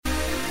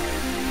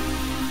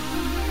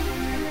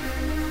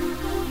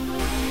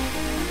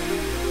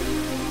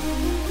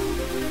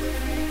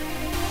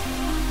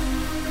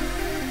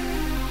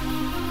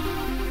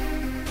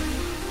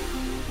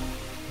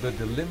The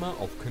dilemma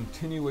of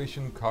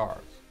continuation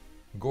cars.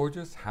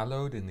 Gorgeous,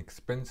 hallowed, and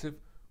expensive,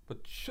 but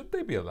should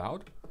they be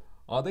allowed?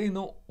 Are they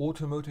not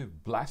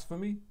automotive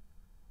blasphemy?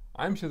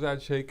 I'm Shazad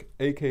Sheikh,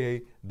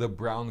 aka the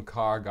Brown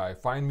Car Guy.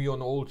 Find me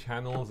on all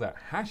channels at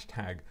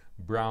hashtag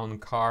Brown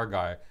Car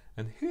Guy,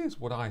 and here's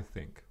what I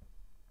think.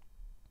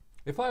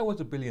 If I was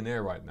a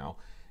billionaire right now,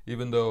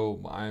 even though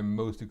I'm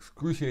most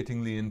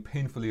excruciatingly and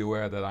painfully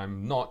aware that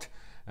I'm not,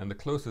 and the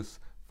closest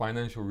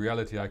financial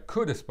reality I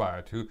could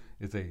aspire to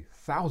is a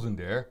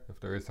thousandaire, if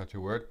there is such a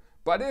word.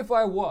 But if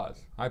I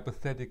was,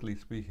 hypothetically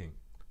speaking,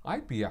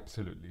 I'd be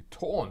absolutely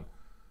torn.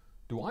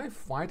 Do I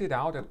fight it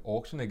out at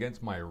auction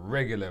against my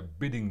regular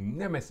bidding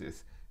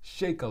nemesis,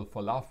 Sheikh Al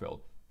Falafel,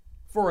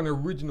 for an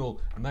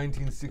original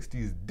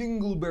 1960s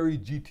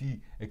Dingleberry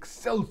GT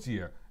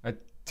Excelsior at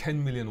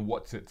 10 million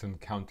watsits and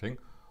counting?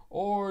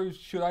 Or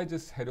should I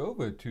just head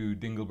over to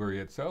Dingleberry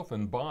itself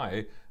and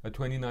buy a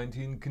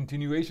 2019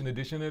 continuation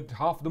edition at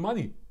half the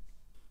money?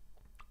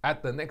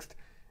 At the next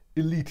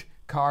Elite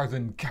Cars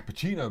and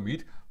Cappuccino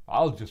meet,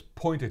 I'll just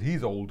point at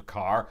his old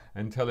car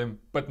and tell him,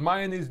 but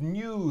mine is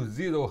new,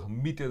 0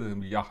 meter,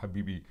 ya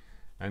habibi,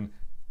 and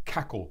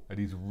cackle at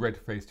his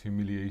red-faced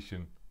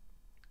humiliation,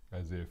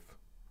 as if.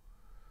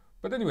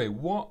 But anyway,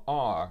 what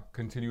are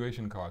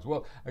continuation cars?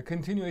 Well, a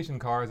continuation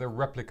car is a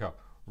replica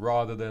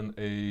rather than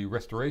a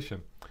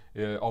restoration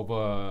of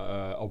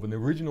an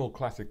original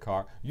classic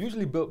car,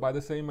 usually built by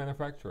the same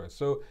manufacturer.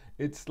 So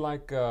it's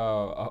like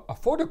a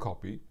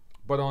photocopy,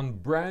 but on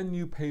brand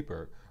new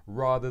paper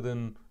rather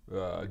than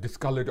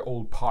discolored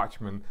old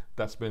parchment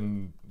that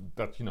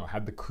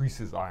had the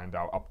creases ironed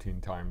out up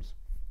 10 times.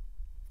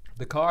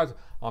 The cars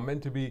are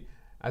meant to be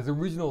as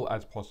original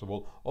as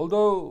possible,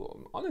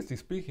 although, honestly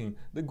speaking,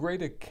 the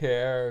greater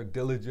care,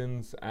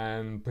 diligence,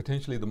 and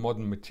potentially the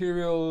modern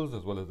materials,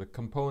 as well as the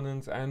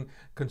components and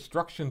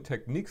construction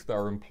techniques that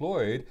are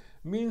employed,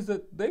 means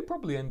that they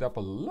probably end up a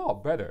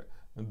lot better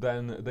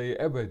than they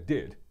ever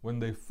did when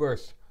they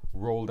first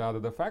rolled out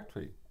of the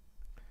factory.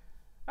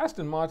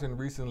 Aston Martin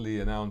recently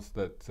announced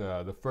that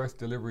the first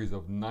deliveries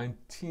of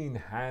 19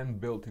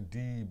 hand-built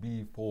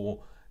DB4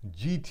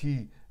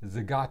 GT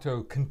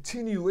Zagato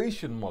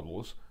continuation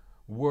models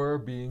were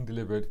being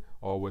delivered,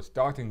 or were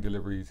starting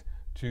deliveries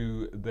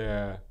to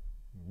their,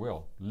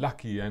 well,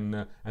 lucky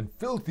and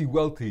filthy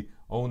wealthy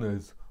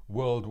owners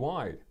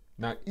worldwide.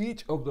 Now,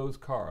 each of those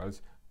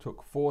cars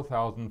took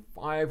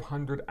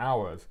 4,500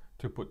 hours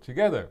to put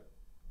together.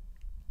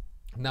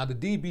 Now, the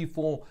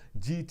DB4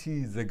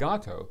 GT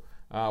Zagato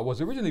was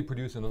originally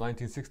produced in the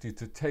 1960s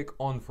to take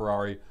on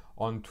Ferrari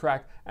on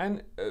track,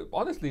 and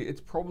honestly,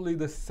 it's probably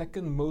the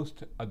second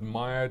most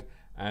admired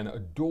and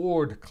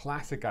adored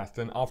classic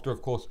Aston after,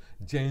 of course,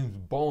 James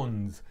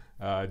Bond's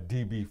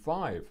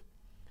DB5.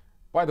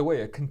 By the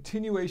way, a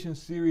continuation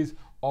series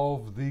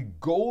of the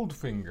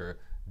Goldfinger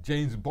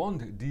James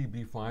Bond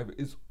DB5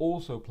 is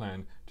also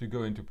planned to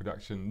go into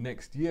production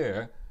next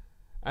year,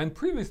 and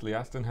previously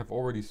Aston have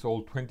already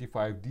sold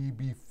 25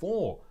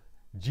 DB4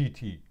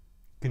 GT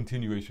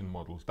continuation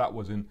models. That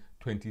was in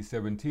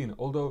 2017,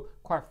 although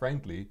quite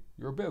frankly,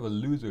 you're a bit of a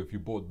loser if you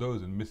bought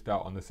those and missed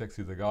out on the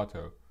sexy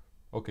Zagato.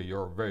 Okay,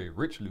 you're a very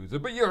rich loser,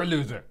 but you're a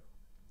loser.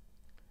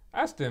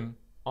 Aston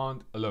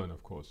aren't alone,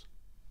 of course.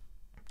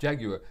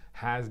 Jaguar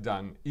has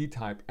done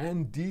E-Type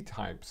and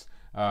D-Types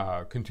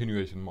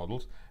continuation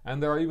models,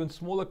 and there are even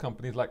smaller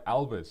companies like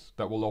Alvis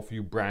that will offer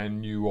you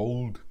brand new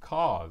old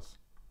cars.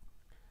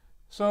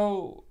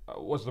 So,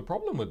 what's the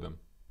problem with them?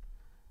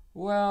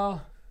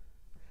 Well,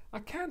 I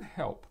can't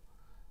help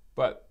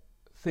but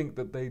think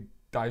that they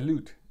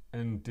dilute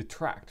and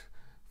detract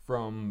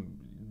from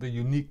the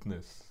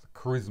uniqueness,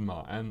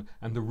 charisma,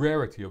 and the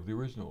rarity of the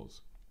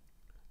originals.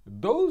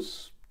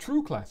 Those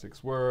true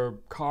classics were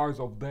cars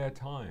of their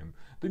time.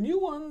 The new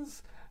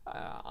ones,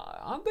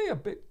 aren't they a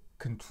bit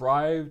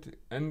contrived?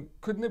 And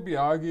couldn't it be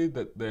argued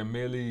that they're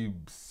merely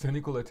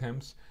cynical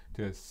attempts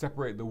to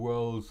separate the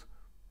world's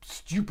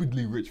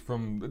stupidly rich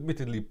from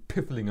admittedly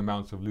piffling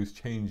amounts of loose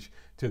change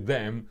to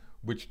them,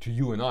 which to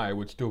you and I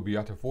would still be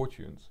utter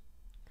fortunes?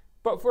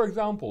 But for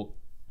example,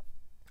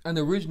 an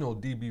original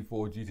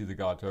DB4 GT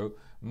Zagato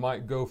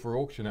might go for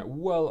auction at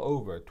well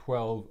over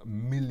 £12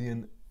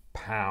 million.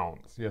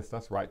 Yes,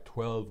 that's right,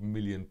 £12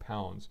 million.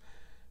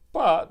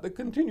 But the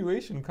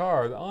continuation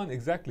cars aren't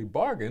exactly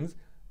bargains.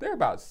 They're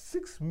about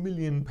 £6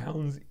 million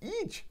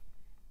each.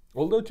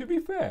 Although, to be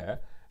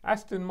fair,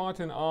 Aston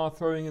Martin are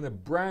throwing in a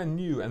brand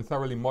new and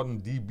thoroughly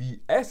modern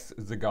DBS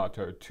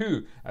Zagato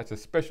too. That's a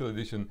special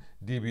edition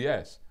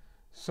DBS.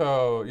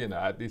 So,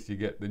 at least you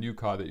get the new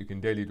car that you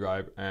can daily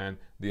drive and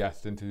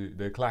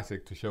the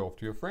classic to show off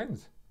to your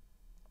friends.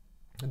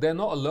 They're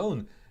not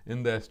alone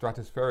in their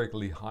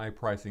stratospherically high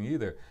pricing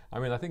either. I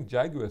mean, I think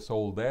Jaguar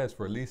sold theirs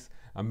for at least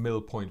 £1.5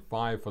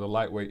 million for the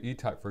lightweight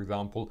E-Type, for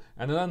example,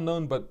 and an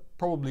unknown but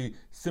probably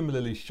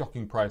similarly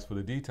shocking price for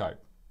the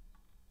D-Type.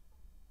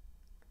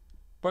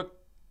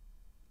 But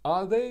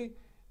are they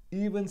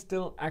even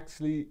still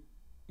actually,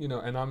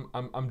 and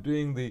I'm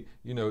doing the,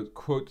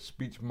 quote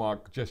speech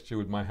mark gesture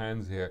with my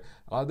hands here.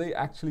 Are they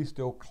actually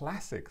still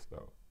classics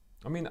though?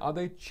 I mean, are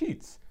they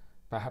cheats?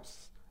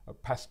 Perhaps a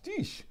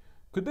pastiche?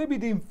 Could they be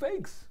deemed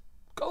fakes?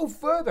 Go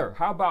further.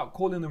 How about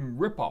calling them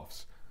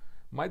rip-offs?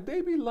 Might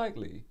they be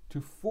likely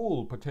to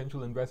fool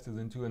potential investors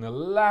into an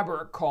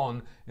elaborate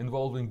con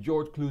involving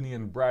George Clooney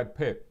and Brad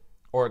Pitt?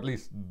 Or at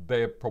least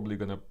they're probably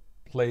going to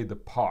play the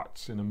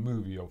parts in a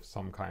movie of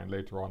some kind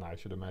later on, I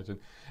should imagine.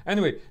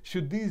 Anyway,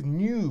 should these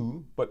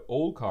new but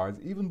old cars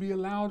even be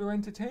allowed or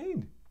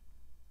entertained?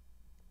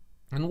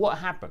 And what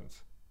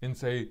happens in,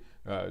 say,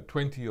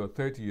 20 or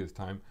 30 years'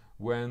 time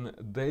when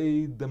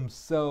they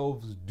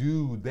themselves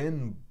do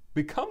then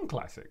become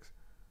classics?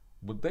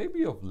 Would they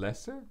be of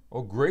lesser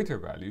or greater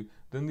value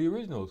than the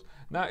originals?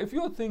 Now, if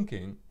you're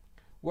thinking,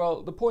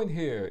 well, the point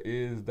here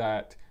is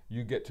that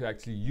you get to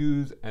actually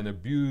use and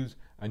abuse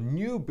a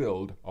new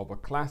build of a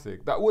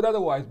classic that would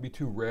otherwise be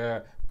too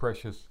rare,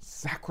 precious,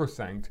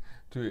 sacrosanct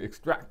to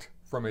extract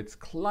from its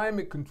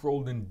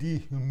climate-controlled and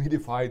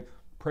dehumidified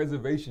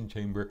preservation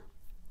chamber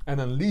and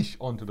unleash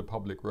onto the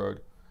public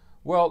road.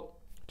 Well,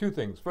 two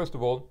things. First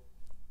of all,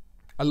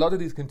 a lot of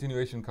these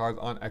continuation cars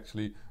aren't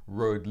actually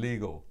road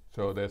legal.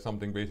 So there's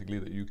something basically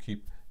that you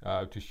keep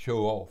to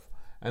show off.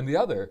 And the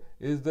other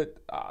is that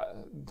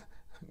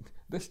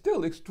they're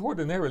still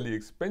extraordinarily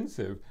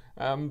expensive,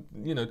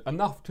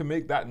 enough to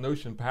make that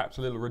notion perhaps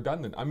a little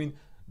redundant. I mean,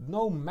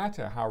 no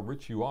matter how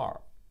rich you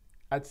are,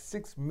 at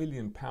 £6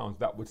 million,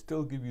 that would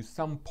still give you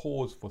some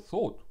pause for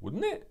thought,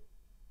 wouldn't it?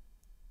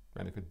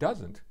 And if it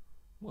doesn't,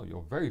 well,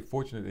 you're very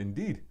fortunate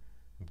indeed.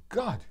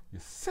 God, you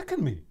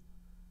sicken me.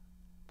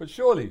 But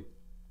surely,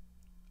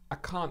 I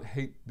can't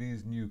hate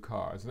these new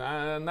cars.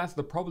 And that's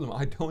the problem.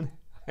 I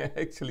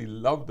actually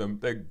love them.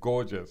 They're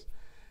gorgeous.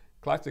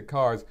 Classic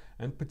cars,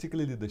 and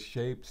particularly the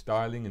shape,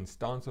 styling, and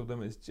stance of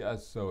them is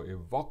just so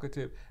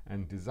evocative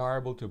and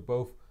desirable to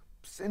both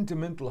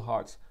sentimental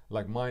hearts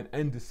like mine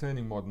and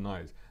discerning modern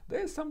eyes.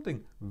 There's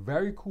something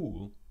very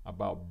cool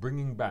about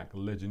bringing back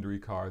legendary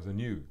cars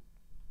anew.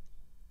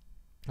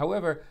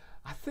 However,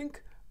 I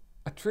think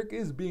a trick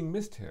is being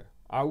missed here.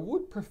 I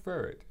would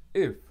prefer it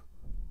if,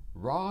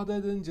 rather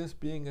than just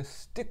being a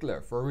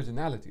stickler for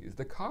originalities,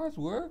 the cars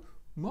were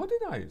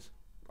modernized,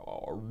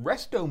 or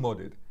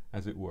resto-modded,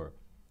 as it were,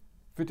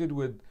 fitted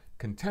with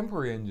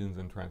contemporary engines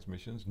and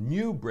transmissions,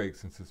 new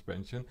brakes and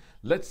suspension,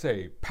 let's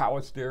say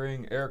power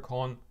steering,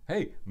 aircon,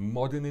 hey,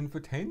 modern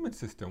infotainment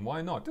system,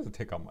 why not? Doesn't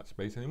take up much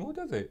space anymore,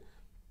 does it?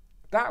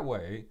 That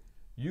way,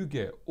 you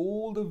get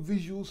all the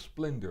visual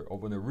splendor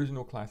of an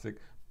original classic,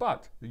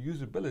 but the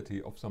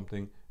usability of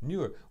something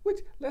newer, which,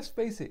 let's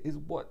face it, is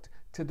what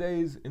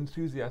today's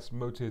enthusiast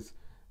motorists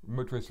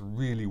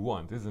really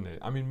want, isn't it?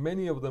 I mean,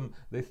 many of them,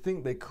 they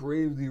think they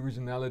crave the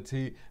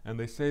originality and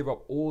they save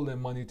up all their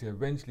money to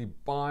eventually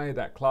buy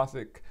that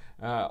classic,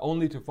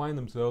 only to find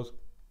themselves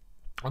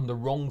on the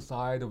wrong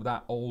side of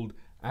that old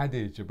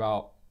adage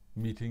about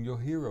meeting your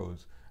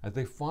heroes, as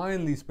they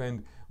finally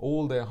spend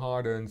all their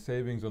hard-earned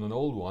savings on an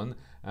old one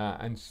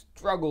and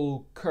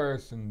struggle,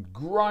 curse, and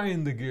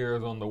grind the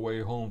gears on the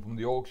way home from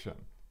the auction.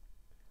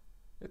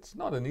 It's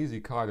not an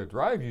easy car to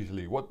drive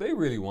usually. What they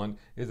really want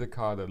is a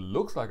car that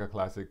looks like a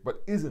classic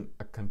but isn't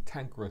a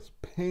cantankerous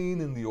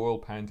pain in the oil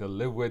pan to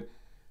live with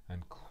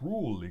and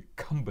cruelly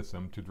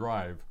cumbersome to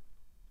drive.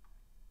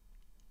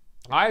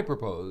 I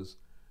propose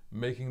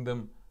making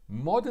them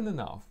modern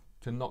enough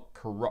to not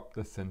corrupt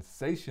the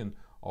sensation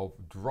of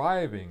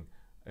driving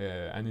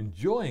and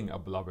enjoying a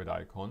beloved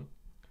icon,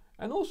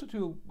 and also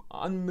to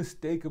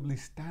unmistakably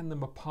stand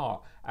them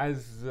apart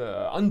as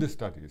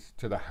understudies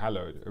to the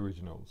hallowed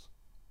originals.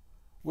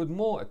 With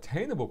more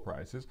attainable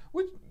prices,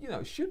 which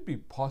should be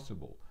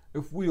possible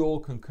if we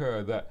all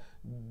concur that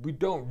we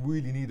don't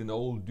really need an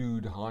old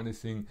dude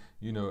harnessing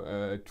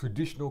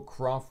traditional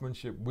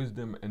craftsmanship,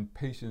 wisdom, and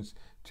patience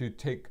to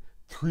take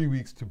 3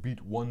 weeks to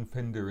beat one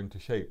fender into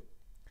shape.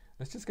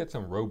 Let's just get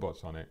some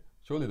robots on it.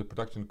 Surely the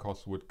production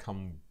costs would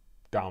come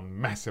down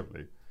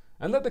massively.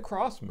 And let the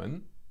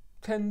craftsmen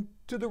tend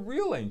to the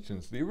real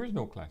ancients, the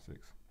original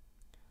classics.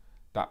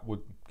 That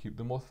would keep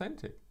them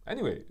authentic.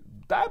 Anyway,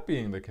 that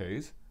being the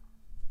case,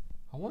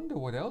 I wonder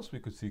what else we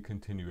could see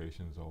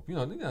continuations of.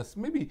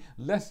 Maybe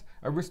less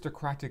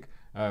aristocratic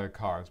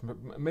cars,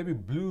 maybe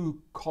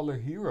blue-collar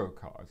hero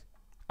cars.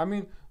 I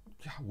mean,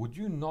 would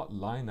you not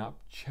line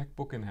up,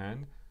 checkbook in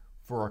hand,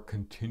 for a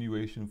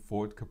continuation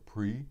Ford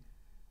Capri,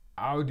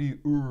 Audi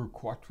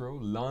Quattro,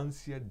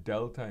 Lancia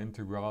Delta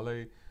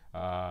Integrale,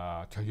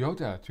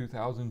 Toyota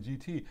 2000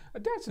 GT, a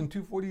Datsun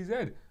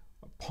 240Z,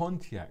 a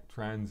Pontiac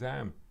Trans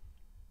Am,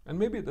 and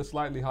maybe at the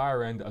slightly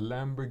higher end, a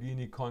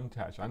Lamborghini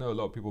Countach. I know a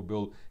lot of people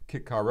build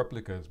kit car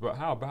replicas, but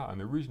how about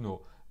an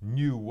original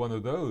new one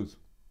of those?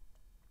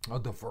 Oh,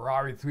 the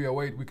Ferrari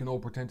 308, we can all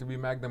pretend to be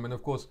Magnum, and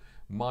of course,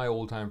 my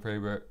all-time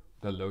favorite,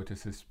 the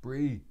Lotus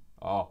Esprit.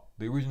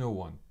 The original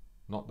one,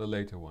 not the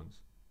later ones.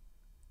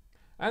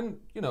 And,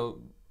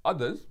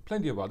 others,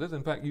 plenty of others.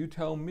 In fact, you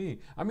tell me.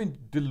 I mean,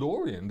 the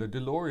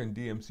DeLorean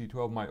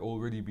DMC-12 might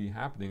already be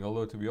happening,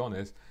 although to be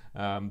honest,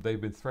 they've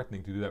been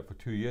threatening to do that for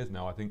 2 years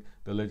now. I think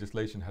the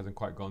legislation hasn't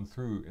quite gone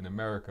through in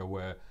America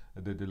where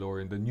the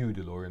new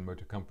DeLorean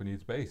Motor Company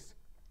is based.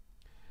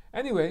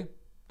 Anyway,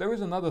 There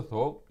is another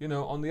thought,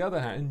 on the other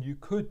hand, you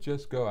could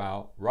just go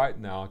out right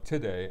now,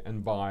 today,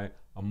 and buy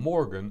a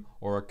Morgan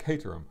or a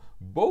Caterham,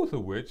 both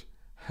of which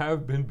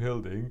have been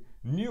building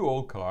new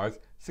old cars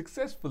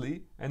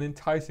successfully and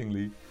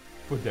enticingly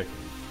for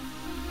decades.